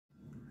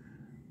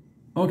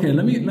Okay,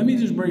 let me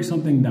just break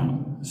something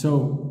down.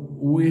 So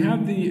we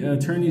have the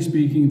attorney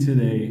speaking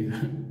today,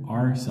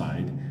 our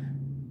side.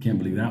 Can't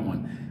believe that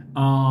one.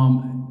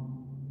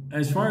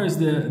 As far as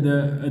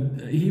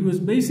he was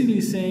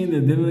basically saying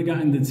that they would have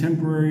gotten the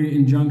temporary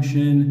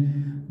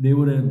injunction, they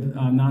would have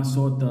not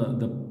sought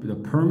the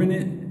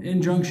permanent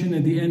injunction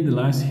at the end, the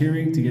last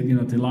hearing, to get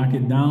to lock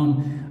it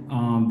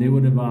down. They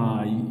would have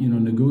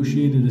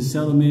negotiated a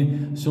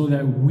settlement so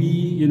that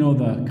we,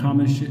 the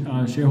common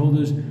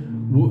shareholders,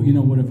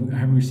 would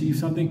have received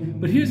something.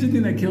 But here's the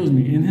thing that kills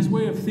me in his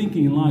way of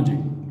thinking and logic.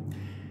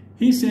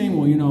 He's saying,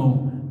 well,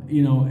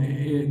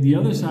 the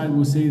other side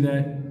will say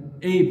that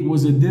APE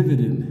was a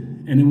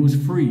dividend and it was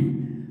free.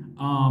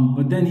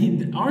 But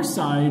then our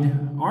side,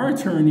 our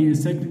attorney,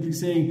 is technically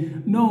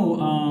saying,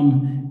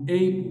 no,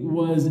 APE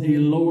was a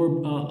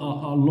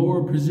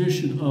lower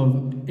position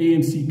of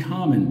AMC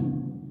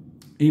Common.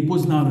 APE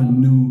was not a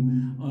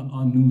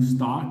new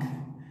stock.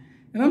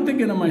 And I'm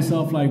thinking to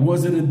myself, like,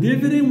 was it a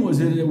dividend? Was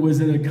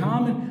it a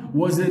common?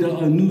 Was it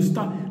a new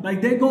stock?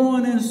 Like, they're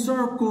going in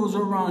circles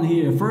around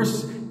here.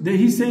 First,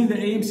 he's saying that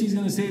AMC is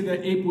going to say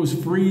that APE was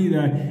free,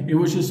 that it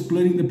was just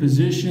splitting the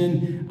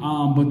position.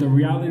 But the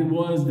reality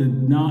was that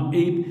now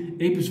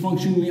APE is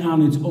functioning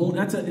on its own.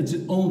 It's its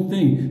own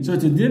thing. So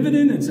it's a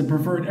dividend. It's a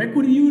preferred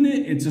equity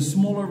unit. It's a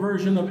smaller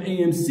version of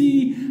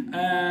AMC.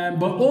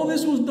 But all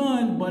this was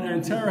done, but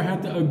Antara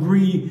had to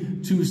agree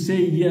to say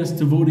yes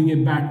to voting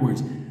it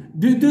backwards.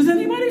 Does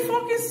anybody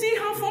fucking see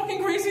how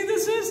fucking crazy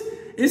this is?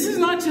 This is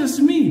not just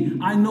me.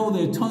 I know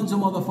there are tons of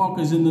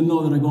motherfuckers in the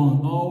know that are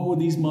going, oh,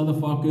 these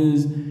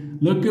motherfuckers,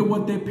 look at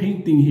what they're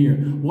painting here.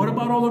 What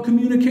about all the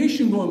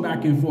communication going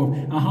back and forth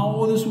and how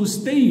all this was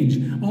staged?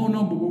 Oh,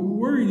 no, but we're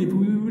worried if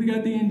we would have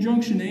got the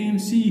injunction,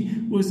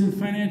 AMC was in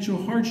financial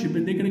hardship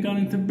and they could have gone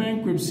into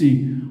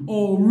bankruptcy.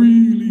 Oh,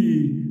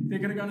 really? They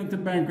could have gone into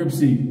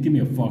bankruptcy. Give me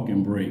a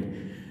fucking break.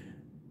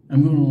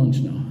 I'm going to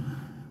lunch now.